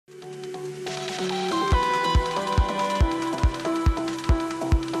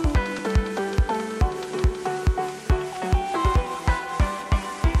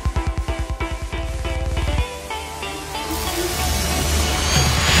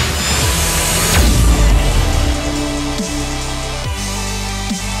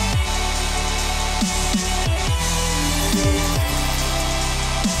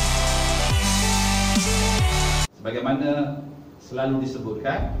selalu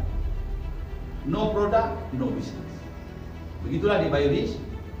disebutkan, no product, no business. Begitulah di Biodish,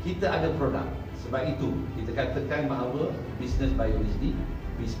 kita ada produk. Sebab itu kita katakan bahawa bisnes Biodish ni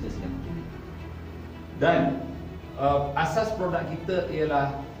bisnes yang unik. Dan asas produk kita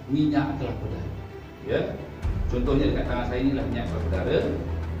ialah minyak kelapa darah. Ya. Contohnya dekat tangan saya inilah minyak kelapa darah.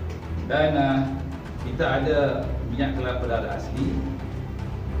 Dan kita ada minyak kelapa darah asli,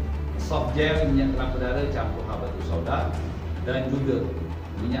 soft gel minyak kelapa darah campur habatus sauda, dan juga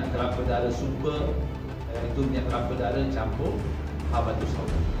minyak kelapa darah super, itu minyak kelapa darah campur habatus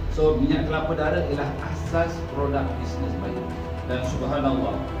sauda. So minyak kelapa darah ialah asas produk bisnes Biodish. Dan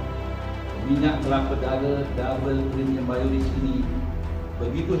subhanallah, minyak kelapa darah double premium Biodish ini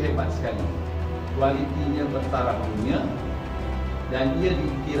begitu hebat sekali. Kualitinya bertaraf dunia dan ia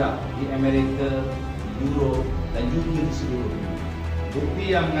diiktiraf di Amerika, di Europe dan juga di seluruh dunia. Bukti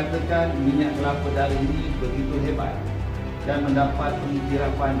yang mengatakan minyak kelapa darah ini begitu hebat dan mendapat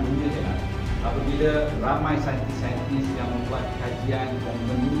pengiktirafan dunia ialah apabila ramai saintis-saintis yang membuat kajian dan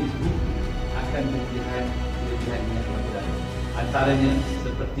menulis buku akan kelebihan minyak kelapa darah. Antaranya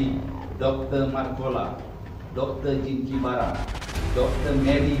seperti Dr. Marcola, Dr. Jin Kibara, Dr.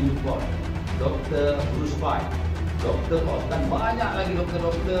 Mary Newport, Dr. Bruce White, Dr. Oz dan banyak lagi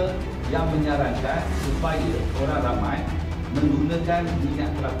doktor-doktor yang menyarankan supaya orang ramai menggunakan minyak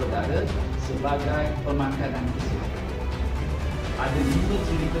kelapa darah sebagai pemakanan kesihatan. Ada 5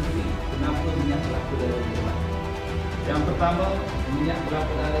 ciri penting kenapa minyak kelapa darah hebat. Yang pertama, minyak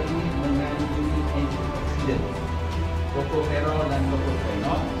kelapa darah ini mengandungi antioksidan, tocopherol dan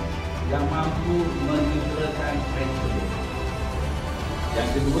tocophenol yang mampu menyuburkan kolesterol. Yang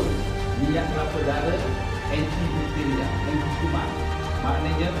kedua, minyak kelapa darah antibakteria, anti-kuman.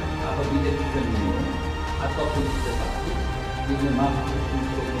 Maknanya apabila kita minum ataupun kita sakit, dia mampu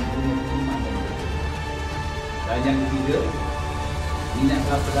untuk membunuh kuman dan bakteri. Dan yang ketiga, minyak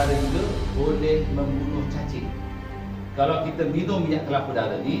kelapa darah juga boleh membunuh cacing. Kalau kita minum minyak kelapa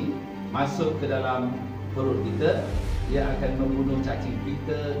darah ni masuk ke dalam perut kita, dia akan membunuh cacing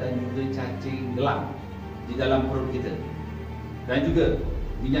pita dan juga cacing gelang di dalam perut kita. Dan juga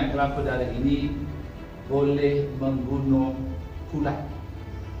minyak kelapa darah ini boleh membunuh kulat.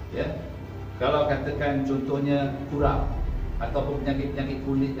 Ya. Kalau katakan contohnya kurap ataupun penyakit-penyakit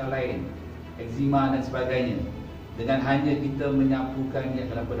kulit yang lain, eczema dan sebagainya, dengan hanya kita menyapukan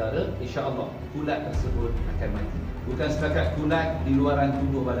minyak kelapa darah, insya-Allah kulat tersebut akan mati. Bukan setakat kulat di luaran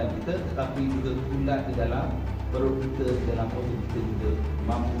tubuh badan kita, tetapi juga kulat di dalam perut kita, di dalam otot kita juga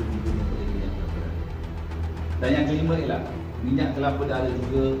mampu dibunuh oleh minyak kelapa darah. Dan yang kelima ialah minyak kelapa darah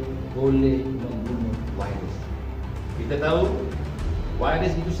juga boleh membunuh virus. Kita tahu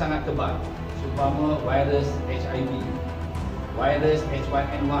virus itu sangat tebal, seumpama virus HIV, virus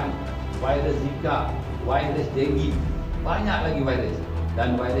H1N1, virus Zika, virus dengue, banyak lagi virus.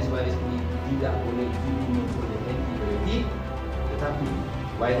 Dan virus-virus ini tidak boleh dibunuh oleh antibiotik, tetapi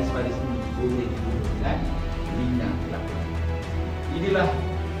virus-virus ini boleh dibunuh dengan minyak kelapa. Inilah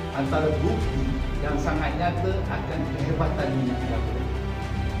antara bukti yang sangat nyata akan kehebatan minyak kelapa.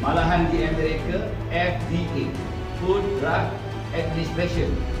 Malahan di Amerika, FDA, Food Drug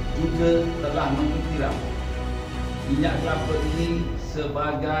Administration juga telah mengiktiraf minyak kelapa ini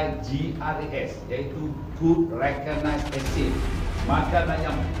sebagai GRAS, iaitu Good Recognized Acid, makanan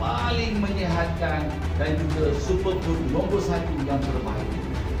yang paling menyihatkan dan juga superfood nombor 1 yang terbaik.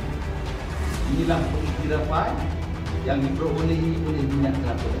 Inilah pengiktirafan yang diperolehi oleh minyak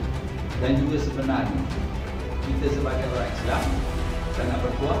kelapa. Dan juga sebenarnya kita sebagai orang Islam sangat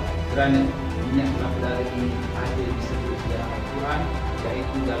berpuas kerana minyak kelapa darah ini ada disebut dalam Al-Quran,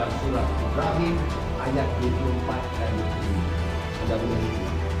 iaitu dalam surah Ibrahim ayat 24 dan 25. Mudah-mudahan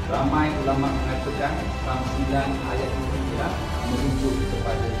ramai ulama mengatakan tamsilan ayat ini ialah merujuk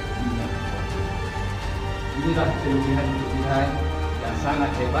kepada minyak kelapa. Inilah kelebihan-kelebihan yang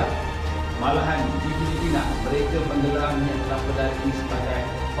sangat hebat. Malahan di Filipina mereka menggelar minyak kelapa darah ini sebagai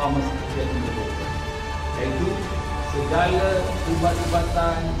pharmaceutical innovation, iaitu segala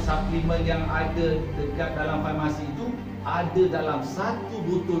ubat-ubatan, suplemen yang ada dekat dalam farmasi itu ada dalam satu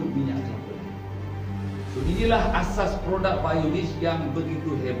botol minyak kelapa. So inilah asas produk Biodish yang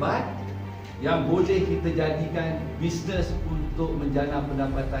begitu hebat, yang boleh kita jadikan bisnes untuk menjana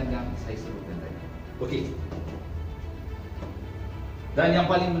pendapatan yang saya sebutkan tadi. Okey. Dan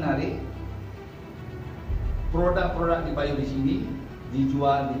yang paling menarik, produk-produk di Biodish ini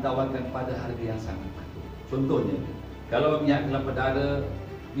dijual, ditawarkan pada harga yang sangat patut. Contohnya, kalau minyak kelapa darah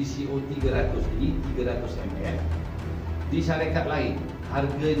PCO 300 ini, 300 ml, di syarikat lain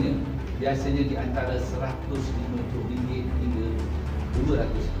harganya biasanya di antara RM150 hingga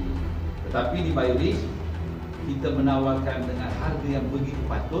RM200. Tetapi di Biodish kita menawarkan dengan harga yang begitu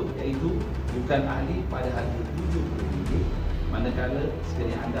patut, iaitu bukan ahli pada harga RM70. Manakala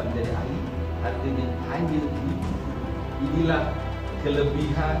sekiranya anda menjadi ahli, harganya hanya RM5. Inilah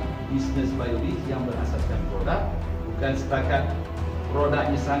kelebihan bisnes biorisk yang berasaskan produk. Bukan setakat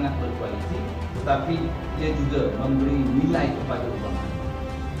produknya sangat berkualiti, tetapi ia juga memberi nilai kepada orang.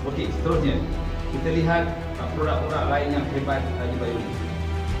 Okey, seterusnya kita lihat produk-produk lain yang hebat di biorisk.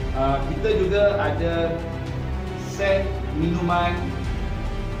 Kita juga ada set minuman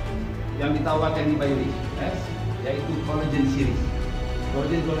yang ditawarkan di biorisk, iaitu collagen series.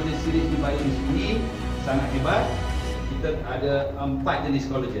 Collagen series di biorisk ini sangat hebat. Kita ada 4 jenis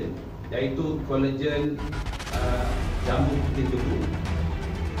collagen, iaitu collagen jambu putih tebu,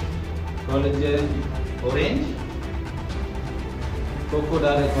 collagen orange, koko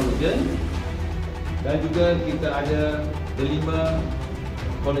darah collagen, dan juga kita ada delima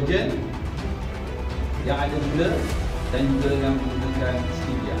collagen yang ada gula dan juga yang menggunakan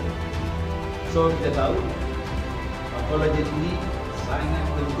stevia. So kita tahu collagen ini sangat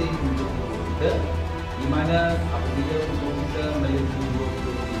penting untuk tubuh kita, di mana apabila tubuh kita melebihi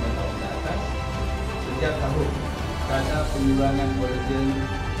 25 tahun ke atas, setiap tahun kadar pengurangan collagen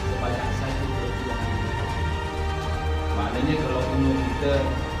sebanyak 1%. Maknanya kalau umur kita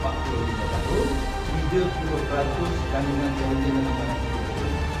 45 tahun, 30% kandungan collagen dalam badan kita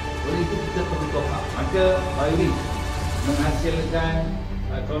turun. Oleh itu kita perlu top up. Maka biorisk menghasilkan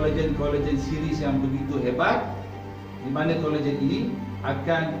collagen series yang begitu hebat, di mana collagen ini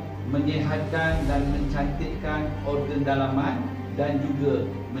akan menyihatkan dan mencantikkan organ dalaman dan juga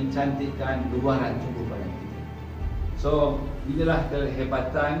mencantikkan luaran tubuh badan kita. So inilah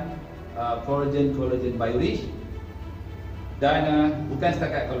kehebatan collagen biorisk. Dan bukan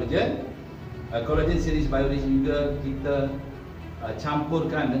setakat collagen series biorisk juga kita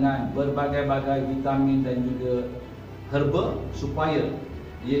campurkan dengan berbagai-bagai vitamin dan juga herba supaya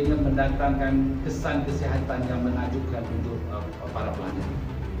ianya mendatangkan kesan kesihatan yang menakjubkan untuk para pelanggan.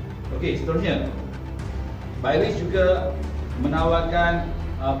 Okey, seterusnya biorisk juga menawarkan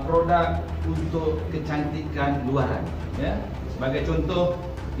produk untuk kecantikan luaran. Sebagai contoh,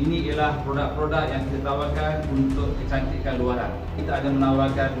 ini ialah produk-produk yang kita tawarkan untuk kecantikan luaran. Kita ada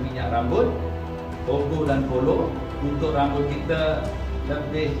menawarkan minyak rambut, Pogo dan Polo untuk rambut kita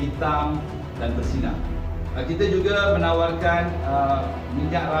lebih hitam dan bersinar. Kita juga menawarkan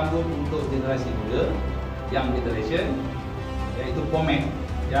minyak rambut untuk generasi muda, young generation, iaitu pomade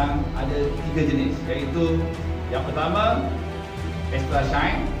yang ada 3 jenis, iaitu yang pertama extra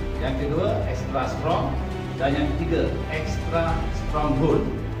shine, yang kedua extra strong, dan yang ketiga extra strong hold,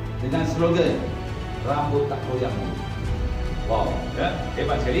 dengan slogan rambut tak koyak. Wow,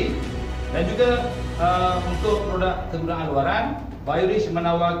 hebat sekali. Dan juga untuk produk kegunaan luaran, biorisk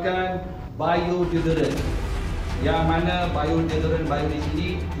menawarkan biodeodorant, yang mana biodeodorant biorisk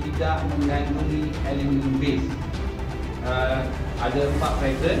ini tidak mengandungi aluminium base. Ada 4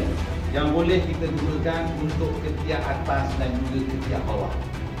 fragrance yang boleh kita gunakan untuk ketiak atas dan juga ketiak bawah.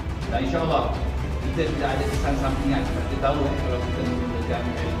 Dan insya-Allah kita tidak ada kesan sampingan. Kita tahu kalau kita menggunakan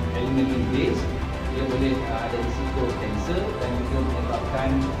aluminium base, dia boleh ada risiko kanser dan juga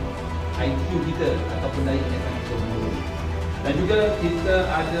menyebabkan IQ kita ataupun daya ingatan kita menurun. Dan juga kita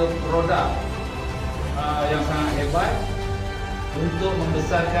ada produk yang sangat hebat untuk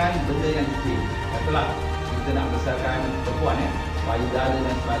membesarkan benda yang kecil. Katalah kita nak besarkan perempuan, payudara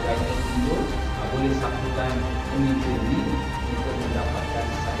dan sebagainya timbul, boleh sapukan pemimpin ini untuk mendapatkan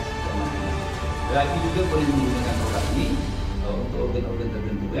saiz kemahiran. Lelaki juga boleh menggunakan produk ini untuk organ-organ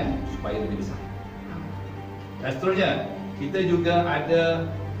tertentu supaya lebih besar. Dan seterusnya, kita juga ada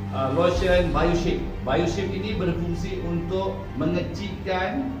lotion BioShape. BioShape ini berfungsi untuk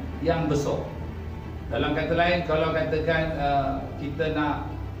mengecilkan yang besar. Dalam kata lain, kalau katakan kita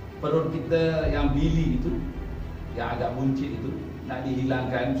nak perut kita yang bili itu, yang agak buncit itu, nak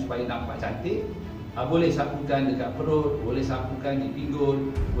dihilangkan supaya nampak cantik, boleh sapukan dekat perut, boleh sapukan di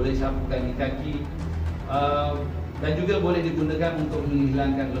pinggul, boleh sapukan di kaki, dan juga boleh digunakan untuk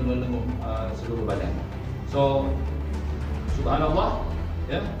menghilangkan lengup-lengup seluruh badan. So, subhanallah,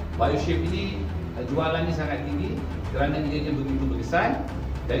 BioShape ini jualannya sangat tinggi kerana ianya begitu berkesan.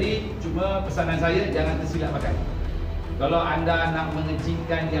 Jadi cuma pesanan saya, jangan tersilap pakai. Kalau anda nak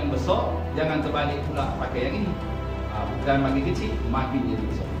mengecilkan yang besar, jangan terbalik pula pakai yang ini. Bukan makin kecil, makin jadi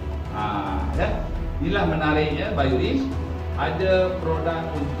besar. Inilah menariknya biorisk. Ada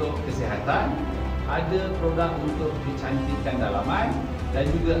produk untuk kesihatan, ada produk untuk kecantikan dalaman, dan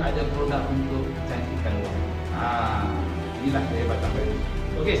juga ada produk untuk kecantikan luar. Inilah kehebatan biorisk.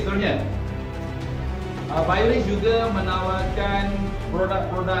 Okey, seterusnya, Biolis juga menawarkan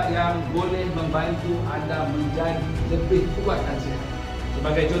produk-produk yang boleh membantu anda menjadi lebih kuat dan sihat.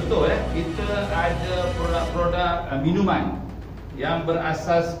 Sebagai contoh, kita ada produk-produk minuman yang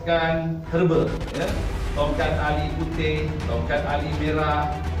berasaskan herba, tongkat ali putih, tongkat ali merah.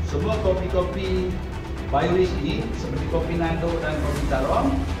 Semua kopi-kopi Biolis ini seperti kopi Nando dan kopi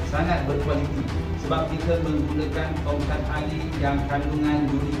Tarong sangat berkualiti sebab kita menggunakan tongkat ali yang kandungan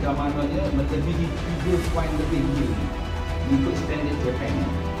uric acidonya melebihi 3 poin lebih mengikut standard Japan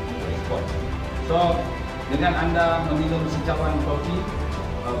untuk ekspor. So, dengan anda meminum secawan kopi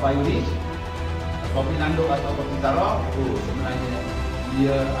Biolis, kopi Nando atau kopi Tarong, sebenarnya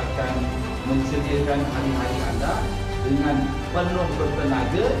dia akan mensediakan hari-hari anda dengan penuh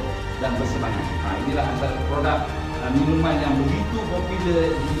bertenaga dan bersemangat. Inilah antara produk minuman yang begitu popular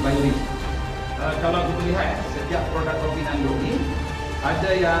di Biolis. Kalau kita lihat setiap produk kopi Nando ni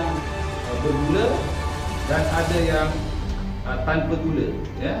ada yang bergula dan ada yang tanpa gula,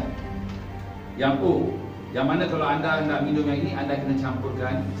 yang mana kalau anda nak minum yang ini, anda kena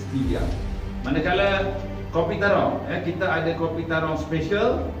campurkan stevia. Manakala kopi Tarong, kita ada kopi Tarong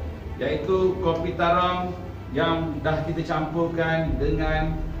special, iaitu kopi Tarong yang dah kita campurkan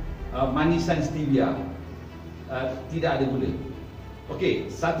dengan manisan stevia, tidak ada gula.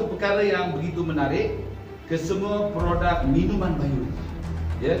 Okey, satu perkara yang begitu menarik, kesemua produk minuman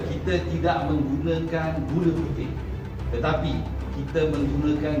Biolis, kita tidak menggunakan gula putih, tetapi kita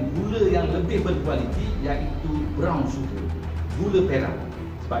menggunakan gula yang lebih berkualiti, iaitu brown sugar, gula perak.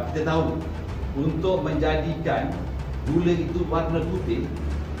 Sebab kita tahu untuk menjadikan gula itu warna putih,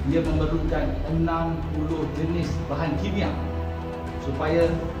 dia memerlukan 60 jenis bahan kimia supaya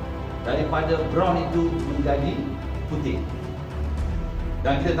daripada brown itu menjadi putih.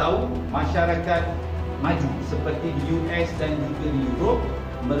 Dan kita tahu masyarakat maju seperti di US dan juga di Europe,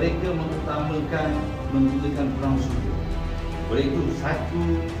 mereka mengutamakan menggunakan brown sugar. Oleh itu, satu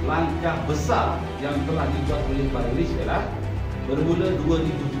langkah besar yang telah dibuat oleh Biolis ialah bermula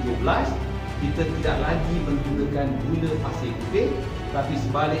 2017, kita tidak lagi menggunakan gula pasir putih, tapi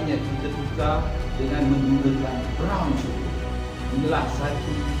sebaliknya kita tukar dengan menggunakan brown sugar. Inilah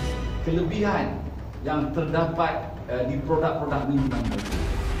satu kelebihan yang terdapat di produk-produk minuman Biolis.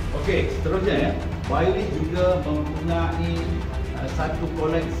 Okey, seterusnya Biolis juga mempunyai satu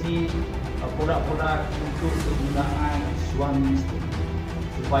koleksi produk-produk untuk kegunaan suami isteri,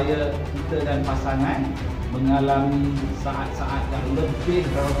 supaya kita dan pasangan mengalami saat-saat yang lebih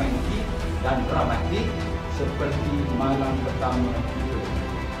romantik dan dramatik seperti malam pertama kita.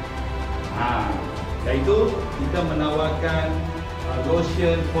 Iaitu kita menawarkan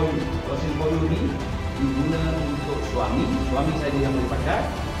lotion for you. Lotion for you ni diguna untuk suami saja yang boleh pakai.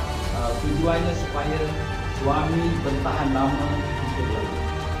 Tujuannya supaya suami bertahan lama kita berlalu.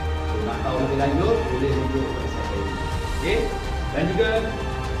 Nak tahu lebih lanjut, boleh rujuk pada saya. Okey. Dan juga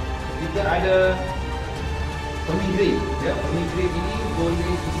kita ada pemigrate. Pemigrate ini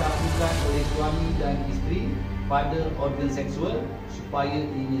boleh disapukan oleh suami dan isteri pada organ seksual supaya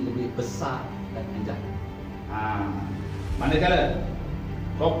ini lebih besar dan panjang. Manakala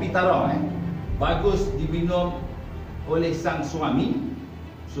kopi Tarong bagus diminum oleh sang suami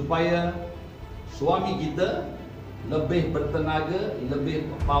supaya suami kita lebih bertenaga, lebih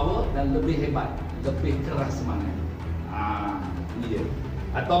power dan lebih hebat, lebih keras semangat. Ini dia.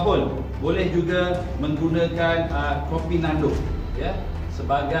 Ataupun boleh juga menggunakan kopi Nando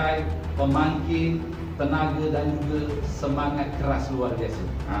sebagai pemangkin tenaga dan juga semangat keras luar biasa.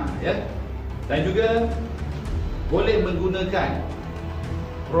 Dan juga boleh menggunakan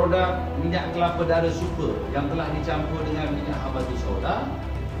produk minyak kelapa darah super yang telah dicampur dengan minyak habatus sauda.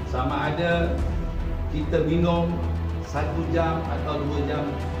 Sama ada kita minum 1 jam atau 2 jam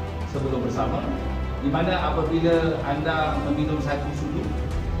sebelum bersama, di mana apabila anda meminum satu sudu,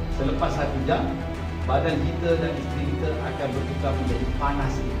 selepas 1 jam badan kita dan isteri kita akan bertukar menjadi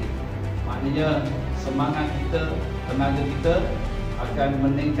panas sedikit. Maknanya semangat kita, tenaga kita akan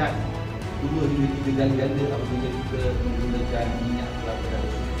meningkat 2 hingga 3 kali ganda apabila kita menggunakan minyak kelapa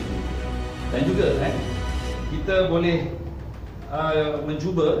darah super ini. Dan juga kita boleh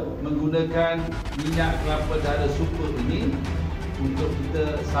mencuba menggunakan minyak kelapa darah super ini untuk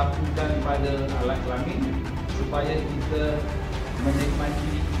kita sapukan pada alat kelamin supaya kita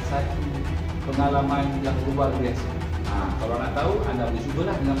menikmati satu pengalaman yang luar biasa. Kalau nak tahu, anda boleh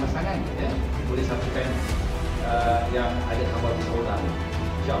cubalah dengan pasangan, boleh sapukan yang ada habatus sauda.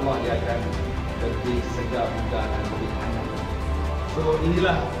 InsyaAllah dia akan lebih segar, mudah dan lebih hangat. So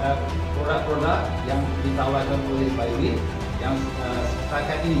inilah produk-produk yang ditawarkan oleh Biolis, yang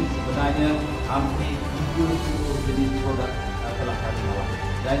setakat ini sebenarnya hampir 30 jenis produk telah kami tawarkan.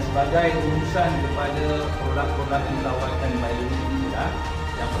 Dan sebagai urusan kepada produk-produk yang ditawarkan Bioris ini adalah,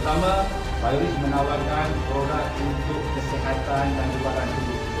 yang pertama, Bioris menawarkan produk untuk kesihatan dan luaran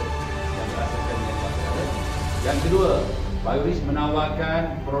tubuh kita yang berasaskan minyak kelapa. Yang kedua, Bioris menawarkan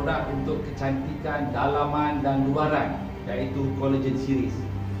produk untuk kecantikan dalaman dan luaran, iaitu collagen series.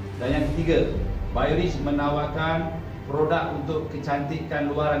 Dan yang ketiga, Bioris menawarkan produk untuk kecantikan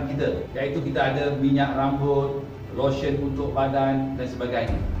luaran kita, iaitu kita ada minyak rambut, lotion untuk badan dan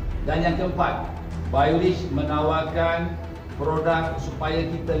sebagainya. Dan yang keempat, Bioris menawarkan produk supaya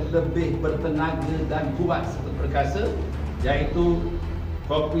kita lebih bertenaga dan kuat serta perkasa, iaitu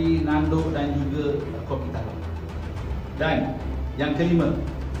kopi nanduk dan juga kopi talam. Dan yang kelima,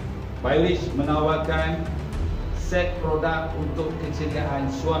 Bioris menawarkan set produk untuk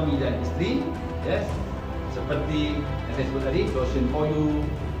keceriaan suami dan isteri, yes, seperti yang saya sebut tadi, lotion for you,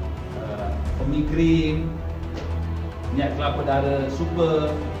 foaming cream, minyak kelapa darah super,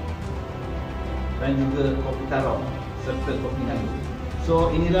 dan juga kopi tarong serta kopi nanduk.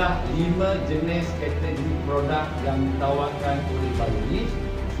 So inilah 5 jenis kategori produk yang ditawarkan oleh Bioris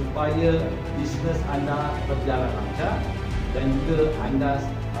supaya bisnes anda berjalan lancar dan juga anda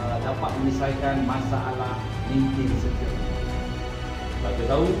dapat menyelesaikan masalah linting setiap. Bagi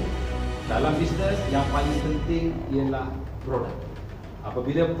tahu, dalam bisnes yang paling penting ialah produk.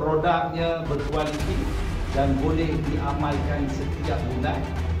 Apabila produknya berkualiti dan boleh diamalkan setiap bulan,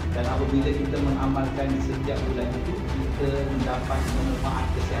 dan apabila kita mengamalkan setiap bulan itu, kita mendapat manfaat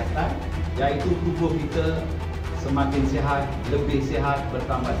kesihatan, iaitu tubuh kita semakin sihat, lebih sihat,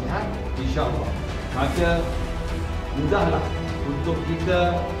 bertambah sihat, insya-Allah. Maka mudahlah untuk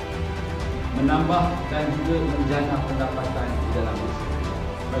kita menambah dan juga menjana pendapatan di dalam bisnes.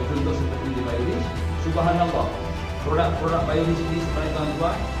 Bagi contoh seperti di Bioris, subhanallah, produk-produk Bioris ini sebenarnya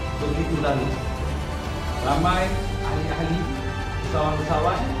tuan-tuan begitu laris. Ramai ahli-ahli,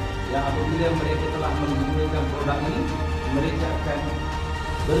 usahawan-usahawan yang apabila mereka telah menggunakan produk ini, mereka akan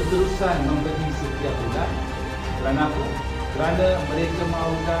berterusan membeli setiap bulan. Kerana apa? Kerana mereka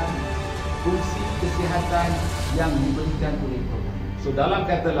mahukan fungsi kesihatan yang diberikan oleh produk. So dalam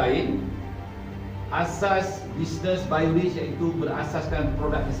kata lain, asas bisnes Bioris iaitu berasaskan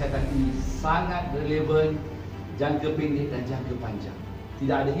produk kesihatan ini sangat relevan jangka pendek dan jangka panjang.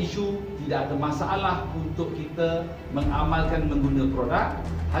 Tidak ada isu, tidak ada masalah untuk kita mengamalkan menggunakan produk.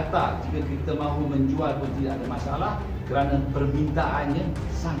 Hatta jika kita mahu menjual pun tidak ada masalah kerana permintaannya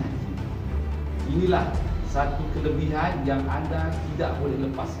sangat tinggi. Inilah satu kelebihan yang anda tidak boleh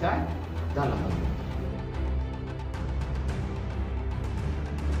lepaskan dalam hidup.